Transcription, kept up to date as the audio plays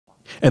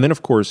And then,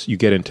 of course, you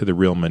get into the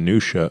real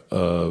minutia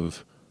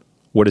of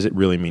what does it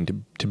really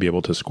mean to be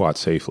able to squat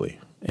safely?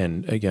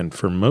 And again,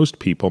 for most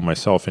people,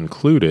 myself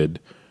included,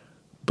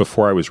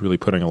 before I was really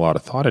putting a lot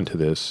of thought into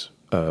this,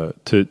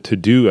 to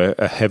do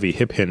a heavy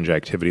hip hinge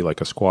activity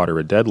like a squat or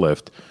a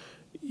deadlift,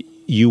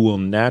 you will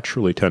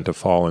naturally tend to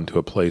fall into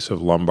a place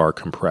of lumbar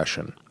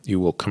compression. You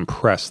will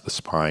compress the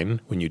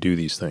spine when you do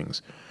these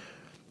things.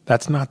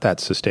 That's not that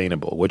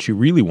sustainable. What you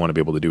really want to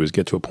be able to do is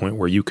get to a point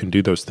where you can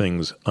do those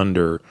things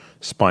under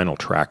spinal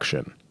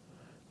traction,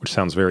 which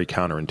sounds very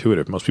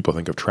counterintuitive. Most people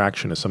think of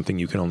traction as something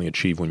you can only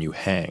achieve when you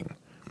hang,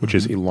 which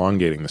is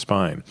elongating the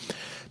spine.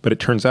 But it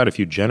turns out if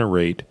you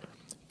generate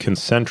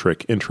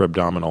concentric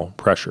intra-abdominal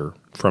pressure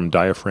from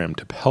diaphragm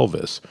to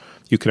pelvis,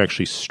 you can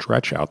actually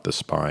stretch out the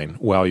spine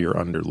while you're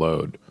under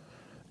load.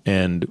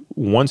 And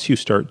once you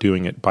start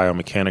doing it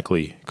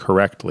biomechanically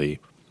correctly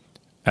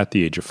at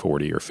the age of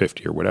 40 or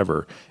 50 or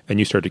whatever, and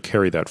you start to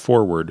carry that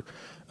forward,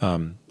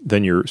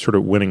 then you're sort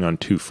of winning on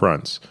two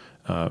fronts,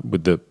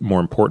 with the more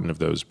important of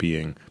those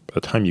being by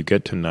the time you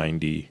get to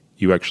 90,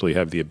 you actually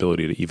have the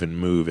ability to even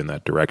move in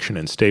that direction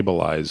and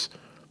stabilize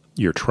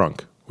your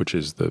trunk, which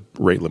is the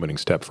rate-limiting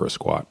step for a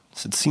squat.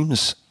 So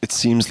it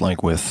seems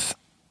like with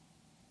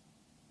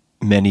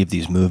many of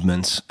these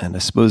movements, and I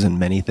suppose in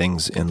many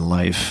things in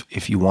life,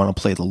 if you want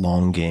to play the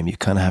long game, you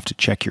kind of have to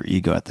check your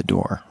ego at the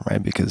door,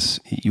 right?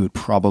 Because you would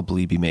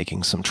probably be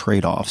making some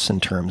trade-offs in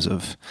terms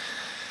of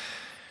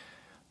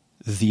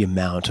the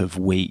amount of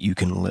weight you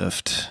can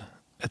lift,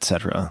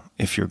 etc.,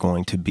 if you're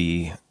going to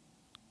be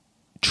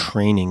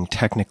training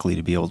technically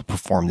to be able to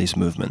perform these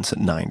movements at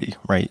 90,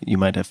 right? You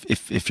might have,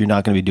 if you're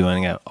not going to be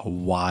doing a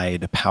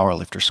wide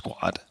powerlifter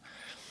squat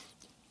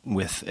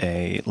with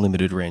a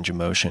limited range of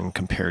motion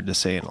compared to,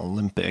 say, an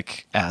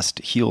Olympic ass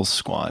to heels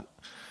squat,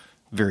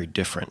 very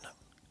different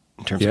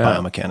in terms of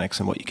biomechanics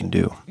and what you can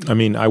do. I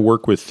mean, I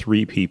work with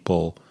three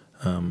people,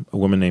 a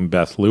woman named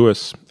Beth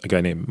Lewis, a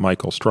guy named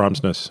Michael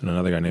Stromsness, and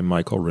another guy named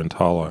Michael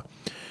Rintala.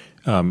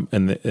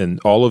 And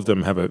all of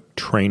them have a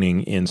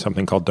training in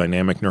something called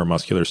dynamic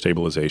neuromuscular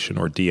stabilization,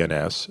 or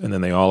DNS. And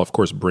then they all, of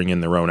course, bring in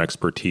their own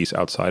expertise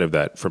outside of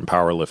that from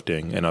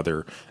powerlifting and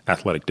other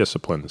athletic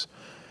disciplines.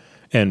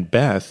 And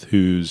Beth,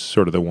 who's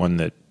sort of the one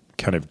that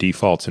kind of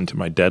defaults into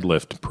my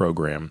deadlift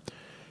program.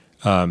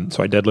 So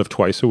I deadlift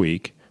twice a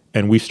week,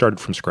 and we've started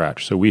from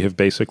scratch. So we have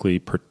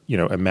basically,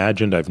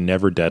 imagined I've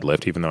never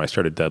deadlift, even though I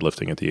started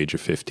deadlifting at the age of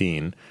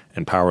 15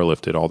 and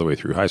powerlifted all the way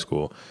through high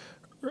school.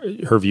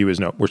 Her view is,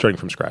 no, we're starting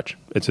from scratch.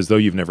 It's as though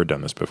you've never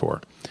done this before.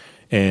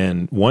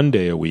 And one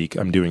day a week,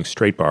 I'm doing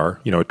straight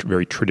bar, a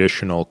very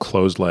traditional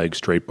closed leg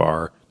straight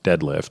bar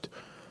deadlift.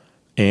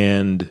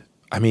 And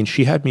I mean,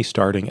 she had me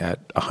starting at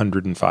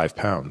 105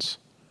 pounds.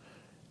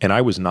 And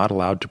I was not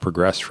allowed to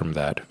progress from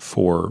that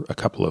for a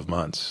couple of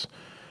months.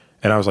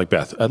 And I was like,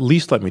 Beth, at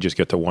least let me just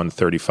get to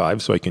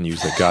 135 so I can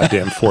use the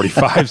goddamn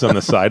 45s on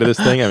the side of this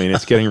thing. I mean,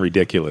 it's getting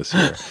ridiculous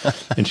here.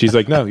 And she's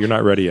like, no, you're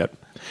not ready yet.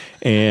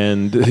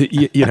 And,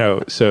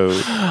 so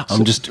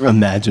I'm just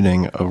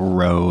imagining a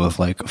row of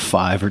like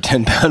 5 or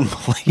 10 pound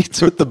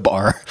plates with the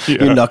bar,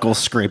 your knuckles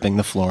scraping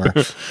the floor.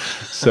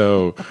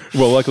 So,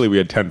 well, luckily we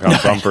had 10-pound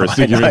bumpers.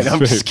 I'm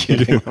just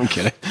kidding. I'm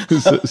kidding.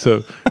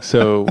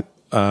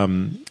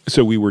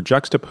 So we were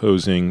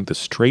juxtaposing the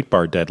straight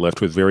bar deadlift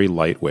with very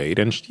lightweight.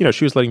 And,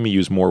 she was letting me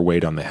use more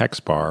weight on the hex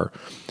bar.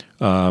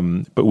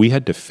 But we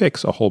had to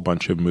fix a whole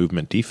bunch of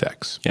movement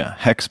defects. Yeah,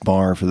 hex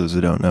bar, for those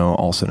who don't know,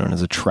 also known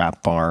as a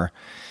trap bar,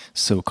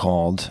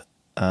 so-called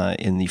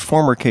in the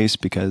former case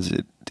because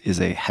it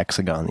is a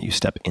hexagon that you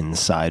step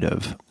inside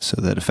of, so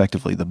that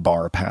effectively the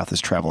bar path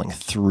is traveling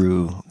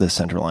through the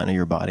center line of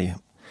your body.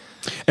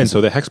 And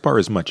so the hex bar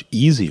is much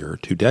easier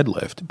to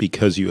deadlift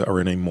because you are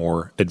in a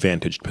more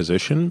advantaged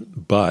position,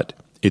 but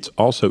it's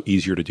also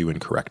easier to do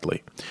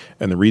incorrectly.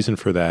 And the reason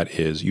for that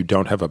is you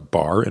don't have a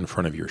bar in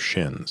front of your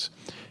shins.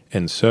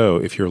 And so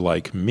if you're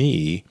like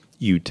me,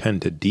 you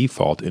tend to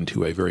default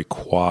into a very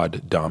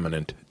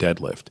quad-dominant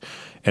deadlift.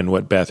 And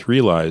what Beth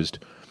realized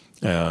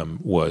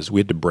was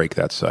we had to break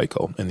that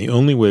cycle. And the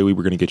only way we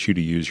were going to get you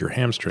to use your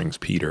hamstrings,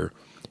 Peter,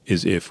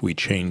 is if we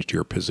changed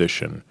your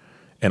position.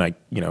 And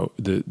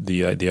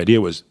the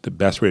idea was the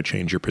best way to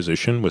change your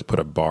position was put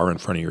a bar in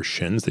front of your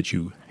shins that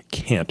you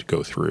can't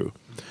go through.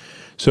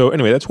 So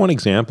anyway, that's one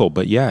example.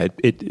 But yeah,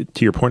 it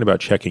to your point about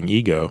checking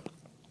ego,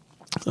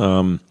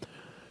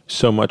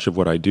 so much of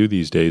what I do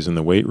these days in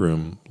the weight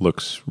room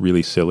looks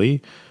really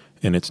silly,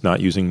 and it's not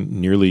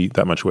using nearly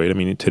that much weight. I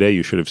mean, today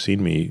you should have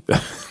seen me,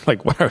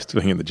 like what I was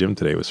doing in the gym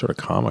today was sort of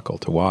comical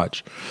to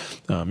watch.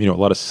 A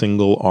lot of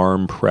single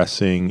arm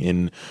pressing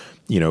in,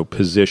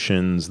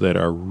 positions that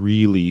are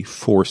really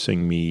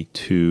forcing me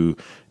to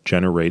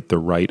generate the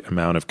right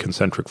amount of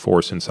concentric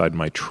force inside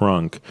my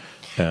trunk.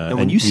 And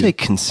when you say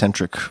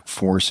concentric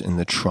force in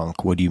the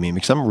trunk, what do you mean?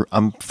 Because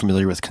I'm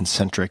familiar with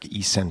concentric,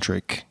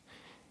 eccentric,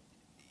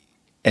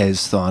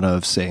 as thought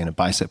of, say, in a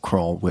bicep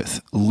curl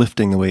with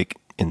lifting the weight,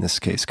 in this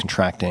case,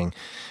 contracting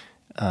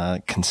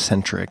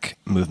concentric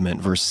movement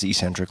versus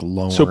eccentric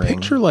lowering. So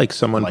picture like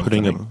someone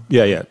lengthening.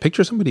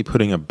 picture somebody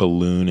putting a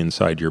balloon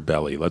inside your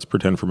belly. Let's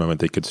pretend for a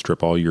moment they could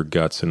strip all your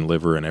guts and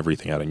liver and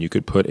everything out, and you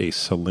could put a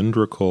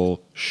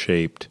cylindrical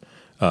shaped,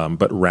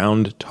 but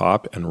round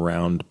top and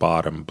round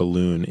bottom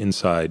balloon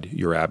inside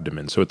your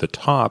abdomen. So at the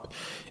top,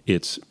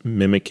 it's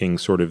mimicking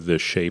sort of the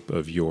shape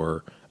of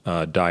your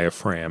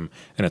diaphragm,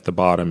 and at the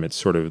bottom, it's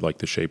sort of like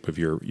the shape of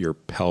your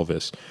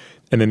pelvis.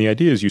 And then the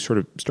idea is you sort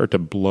of start to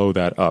blow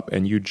that up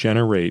and you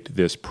generate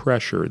this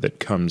pressure that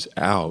comes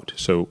out.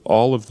 So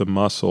all of the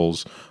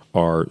muscles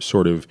are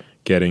sort of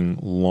getting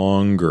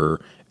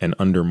longer and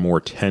under more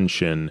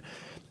tension.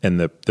 And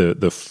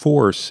the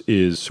force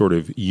is sort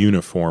of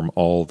uniform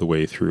all the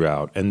way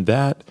throughout. And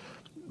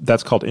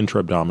that's called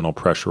intra-abdominal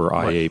pressure, or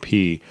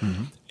IAP.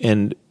 Mm-hmm.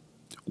 And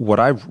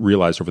what I've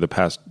realized over the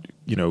past,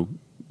 a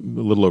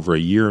little over a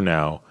year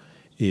now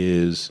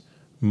is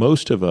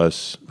most of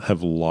us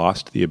have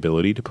lost the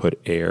ability to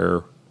put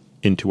air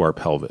into our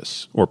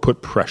pelvis, or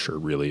put pressure,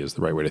 really is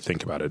the right way to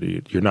think about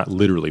it. You're not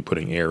literally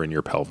putting air in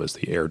your pelvis.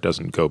 The air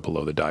doesn't go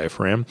below the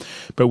diaphragm,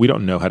 but we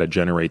don't know how to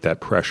generate that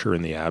pressure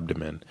in the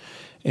abdomen.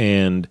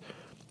 And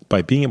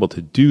by being able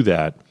to do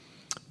that,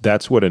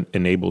 that's what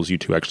enables you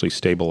to actually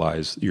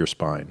stabilize your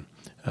spine.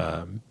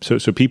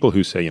 So people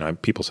who say,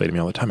 people say to me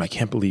all the time, I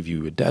can't believe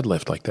you would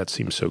deadlift. Like, that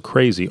seems so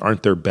crazy.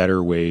 Aren't there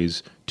better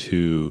ways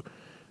to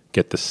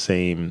get the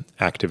same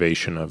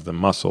activation of the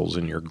muscles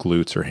in your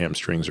glutes or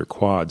hamstrings or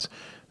quads?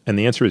 And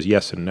the answer is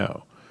yes and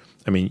no.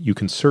 I mean, you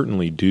can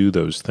certainly do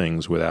those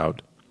things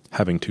without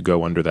having to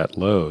go under that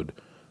load,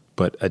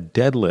 but a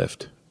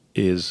deadlift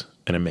is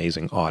an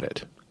amazing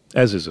audit,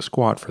 as is a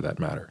squat for that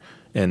matter.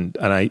 And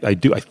I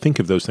think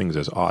of those things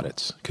as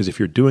audits, because if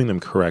you're doing them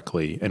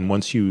correctly, and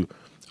once you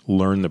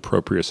learn the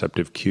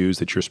proprioceptive cues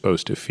that you're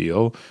supposed to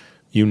feel,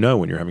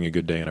 when you're having a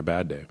good day and a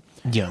bad day.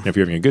 Yeah. And if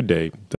you're having a good day,